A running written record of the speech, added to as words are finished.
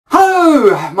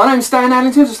Hello, my name's Dan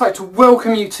Allington. I'd just like to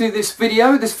welcome you to this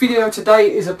video. This video today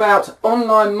is about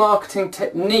online marketing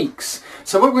techniques.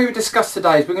 So what we're going to discuss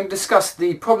today is we're going to discuss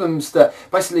the problems that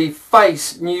basically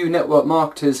face new network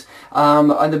marketers,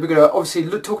 and then we're going to obviously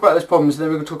talk about those problems, and then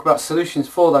we're going to talk about solutions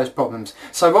for those problems.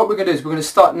 So what we're going to do is we're going to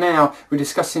start now. We're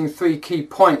discussing three key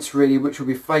points really which will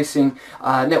be facing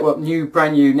brand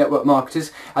new network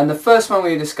marketers, and the first one we're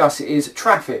going to discuss is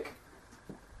traffic.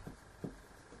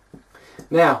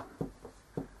 Now,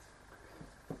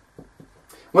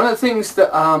 one of the things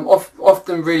that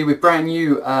often really with brand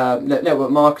new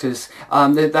network marketers,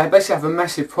 they basically have a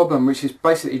massive problem, which is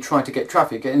basically trying to get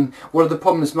traffic. And what are the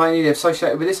problems mainly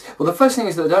associated with this? Well, the first thing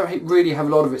is that they don't really have a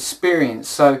lot of experience.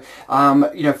 So,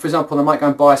 you know, for example, they might go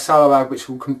and buy a salo ad which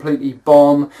will completely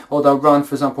bomb, or they'll run,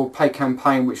 for example, a paid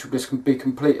campaign which will just be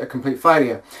a complete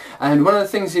failure. And one of the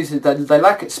things is that they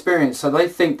lack experience, so they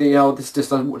think that, you know, this just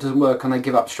doesn't work, and they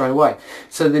give up straight away.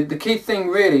 So the key thing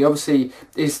really, obviously,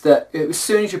 is that as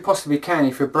soon as you possibly can,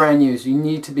 if you're brand new, you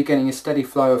need to be getting a steady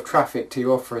flow of traffic to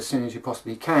your offer as soon as you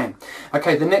possibly can.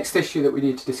 Okay, the next issue that we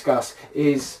need to discuss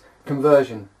is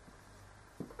conversion.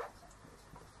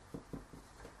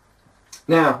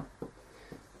 Now,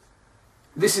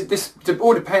 this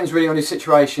all depends really on your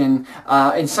situation.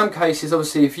 In some cases,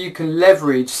 obviously, if you can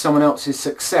leverage someone else's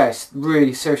success,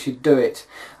 really seriously do it.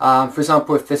 For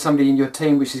example, if there's somebody in your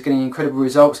team which is getting incredible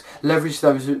results, leverage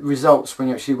those results when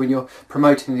you're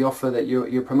promoting the offer that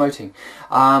you're promoting.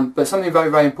 But something very,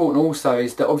 very important also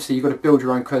is that obviously you've got to build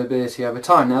your own credibility over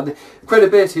time. Now, the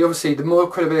credibility, obviously, the more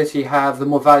credibility you have, the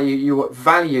more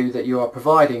value that you are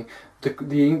providing,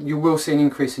 you will see an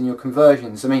increase in your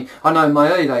conversions. I mean, I know in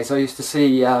my early days I used to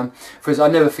see, I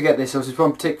never forget this, there was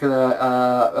one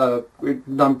particular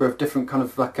number of different kind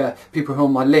of people who were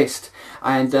on my list,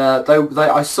 and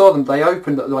I saw them, they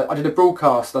opened, like, I did a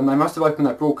broadcast, and they must have opened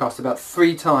that broadcast about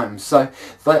 3 times. So,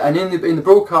 and in the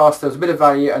broadcast there was a bit of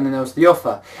value, and then there was the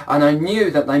offer, and I knew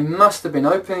that they must have been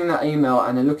opening that email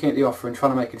and then looking at the offer and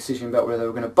trying to make a decision about whether they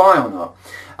were going to buy or not.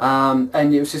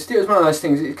 And it was one of those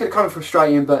things. It could kind of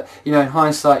frustrating, but you know, in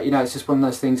hindsight, you know, it's just one of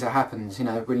those things that happens. You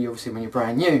know, when you're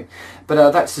brand new.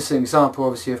 But that's just an example,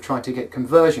 obviously, of trying to get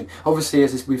conversion. Obviously,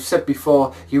 as we've said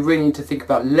before, you really need to think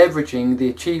about leveraging the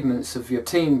achievements of your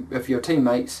team, of your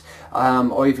teammates,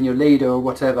 or even your leader or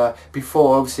whatever,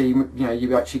 before obviously, you know,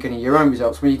 you're actually getting your own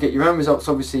results. When you get your own results,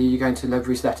 obviously, you're going to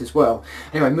leverage that as well.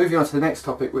 Anyway, moving on to the next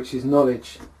topic, which is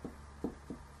knowledge.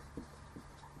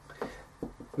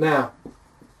 Now,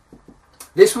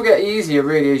 this will get easier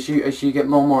really as you get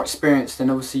more and more experienced, and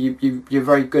obviously you're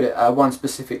very good at one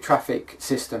specific traffic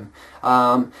system.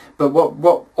 But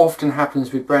what often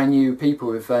happens with brand new people,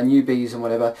 with newbies and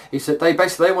whatever, is that they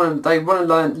want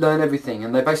to learn everything,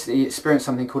 and they basically experience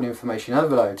something called information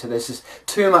overload. So there's just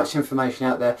too much information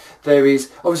out there.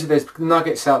 There's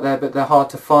nuggets out there, but they're hard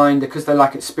to find because they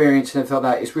lack experience and everything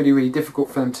like that. It's really, really difficult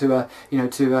for them to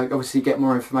obviously get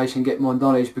more information, get more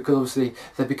knowledge, because obviously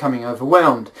they're becoming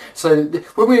overwhelmed. So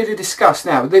what we're going to discuss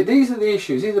now, these are the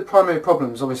issues, these are the primary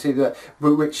problems, obviously,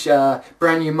 which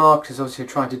brand new marketers obviously are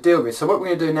trying to deal with. So what we're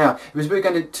going to do now is we're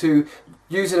going to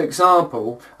use an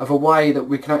example of a way that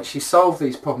we can actually solve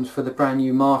these problems for the brand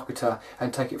new marketer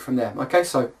and take it from there. Okay,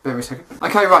 so bear with me a second.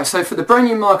 Okay, right, so for the brand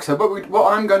new marketer,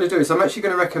 what I'm going to do is I'm actually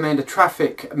going to recommend a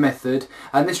traffic method,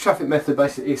 and this traffic method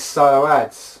basically is salo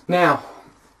ads. Now,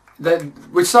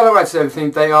 with salo ads and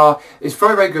everything, it's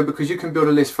very, very good because you can build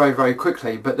a list very, very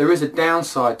quickly. But there is a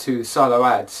downside to salo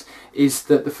ads, is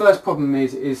that the first problem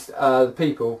is the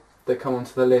people that come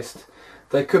onto the list.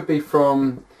 They could be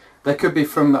from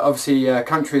obviously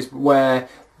countries where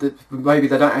maybe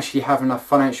they don't actually have enough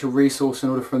financial resource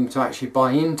in order for them to actually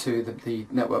buy into the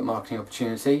network marketing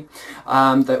opportunity.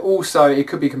 It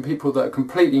could be people that are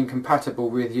completely incompatible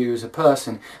with you as a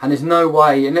person, and there's no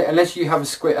way, unless you have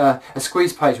a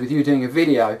squeeze page with you doing a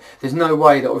video, there's no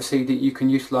way that obviously that you can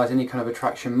utilise any kind of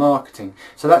attraction marketing.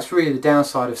 So that's really the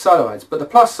downside of salo ads. But the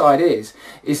plus side is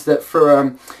that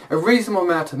for a reasonable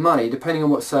amount of money, depending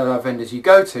on what salo ad vendors you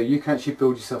go to, you can actually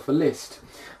build yourself a list.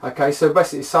 Okay, so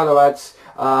basically salo ads,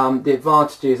 the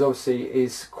advantage is obviously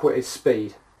is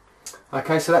speed.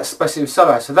 Okay, so that's basically with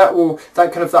salo ads. So that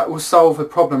will solve the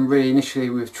problem really initially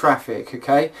with traffic.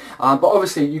 Okay, but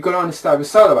obviously you've got to understand with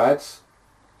salo ads,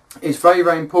 it's very,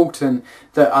 very important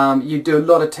that you do a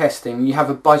lot of testing. You have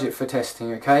a budget for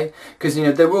testing, okay? Because, you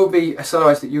know, there will be salo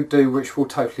ads that you do which will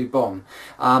totally bomb,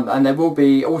 and there will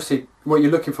be also what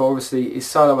you're looking for obviously is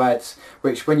solo ads,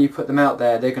 which when you put them out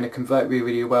there, they're going to convert really,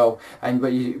 really well. And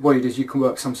what you do is you can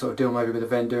work some sort of deal maybe with a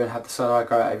vendor and have the solo ad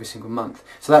go out every single month.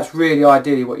 So that's really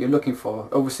ideally what you're looking for.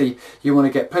 Obviously you want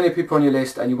to get plenty of people on your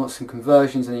list, and you want some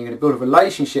conversions, and you're going to build a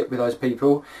relationship with those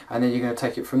people, and then you're going to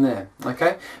take it from there.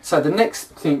 Okay, so the next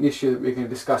thing issue that we're going to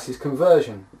discuss is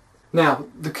conversion. Now,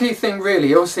 the key thing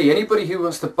really, obviously anybody who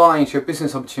wants to buy into your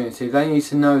business opportunity, they need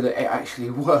to know that it actually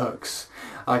works.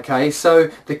 Okay, so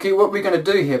the key, what we're going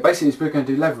to do here basically is we're going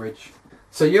to do leverage.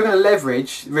 So you're going to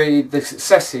leverage really the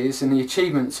successes and the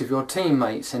achievements of your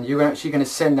teammates, and you're actually going to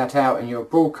send that out in your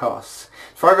broadcasts.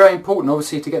 It's very, very important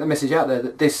obviously to get the message out there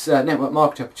that this network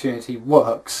marketing opportunity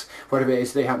works, whatever it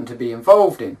is they happen to be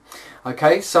involved in.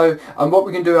 Okay, so what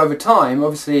we can do over time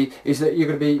obviously is that you're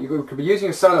going to be using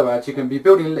a solo ad, you're going to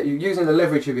be using the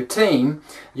leverage of your team,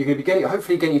 you're going to be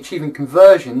hopefully achieving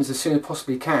conversions as soon as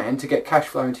possibly can to get cash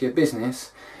flow into your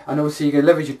business, and obviously you're going to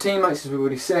leverage your teammates, as we've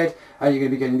already said, and you're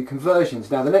going to be getting the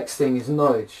conversions. Now the next thing is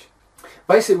knowledge.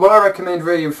 Basically what I recommend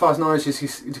really as far as knowledge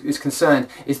is concerned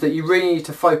is that you really need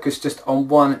to focus just on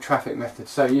one traffic method.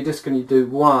 So you're just going to do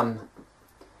one,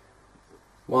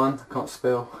 I can't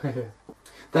spell.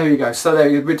 There you go. So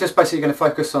we're just basically going to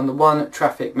focus on the one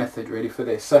traffic method really for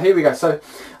this. So here we go. So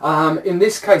in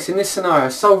this case, in this scenario,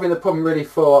 solving the problem really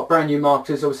for brand new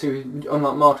marketers, obviously with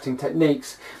online marketing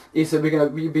techniques, is that we're going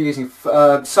to be using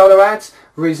solo ads.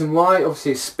 Reason why,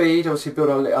 obviously, is speed. Obviously, build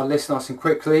our list nice and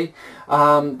quickly.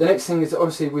 The next thing is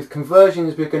obviously with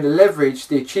conversions, we're going to leverage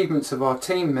the achievements of our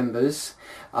team members,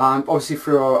 obviously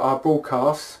through our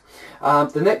broadcasts.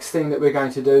 The next thing that we're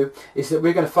going to do is that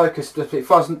we're going to focus, as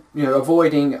far as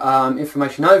avoiding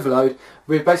information overload,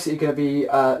 we're basically going to be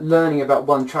learning about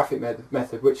one traffic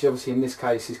method, which obviously in this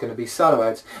case is going to be solo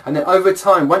ads. And then over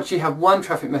time, once you have one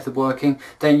traffic method working,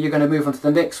 then you're going to move on to the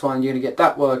next one, you're going to get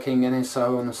that working, and then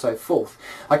so on and so forth.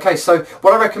 Okay, so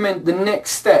what I recommend, the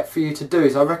next step for you to do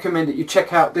is I recommend that you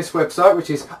check out this website, which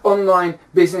is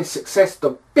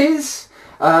onlinebusinesssuccess.biz.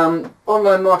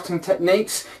 Online marketing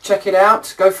techniques, check it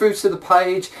out, go through to the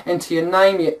page, enter your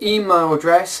name, your email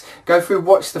address, go through,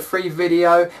 watch the free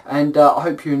video, and I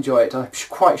hope you enjoy it. I'm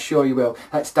quite sure you will.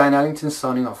 That's Dan Allington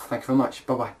signing off. Thank you very much.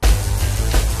 Bye bye.